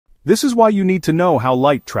This is why you need to know how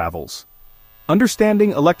light travels.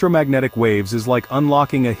 Understanding electromagnetic waves is like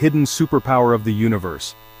unlocking a hidden superpower of the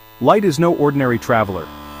universe. Light is no ordinary traveler.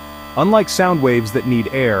 Unlike sound waves that need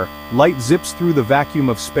air, light zips through the vacuum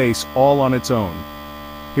of space all on its own.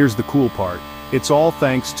 Here's the cool part. It's all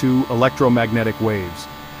thanks to electromagnetic waves.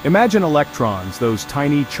 Imagine electrons, those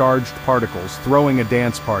tiny charged particles, throwing a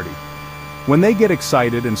dance party. When they get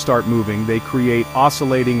excited and start moving, they create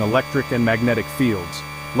oscillating electric and magnetic fields,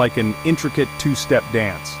 like an intricate two-step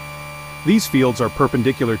dance. These fields are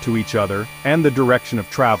perpendicular to each other and the direction of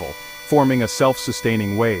travel, forming a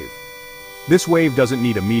self-sustaining wave. This wave doesn't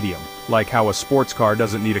need a medium, like how a sports car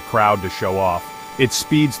doesn't need a crowd to show off. It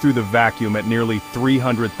speeds through the vacuum at nearly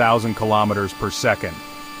 300,000 kilometers per second.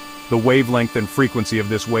 The wavelength and frequency of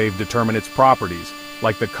this wave determine its properties,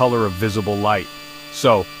 like the color of visible light.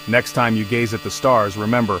 So, next time you gaze at the stars,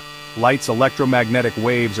 remember, light's electromagnetic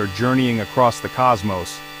waves are journeying across the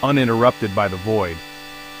cosmos, uninterrupted by the void.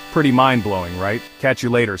 Pretty mind-blowing, right? Catch you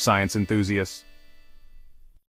later, science enthusiasts.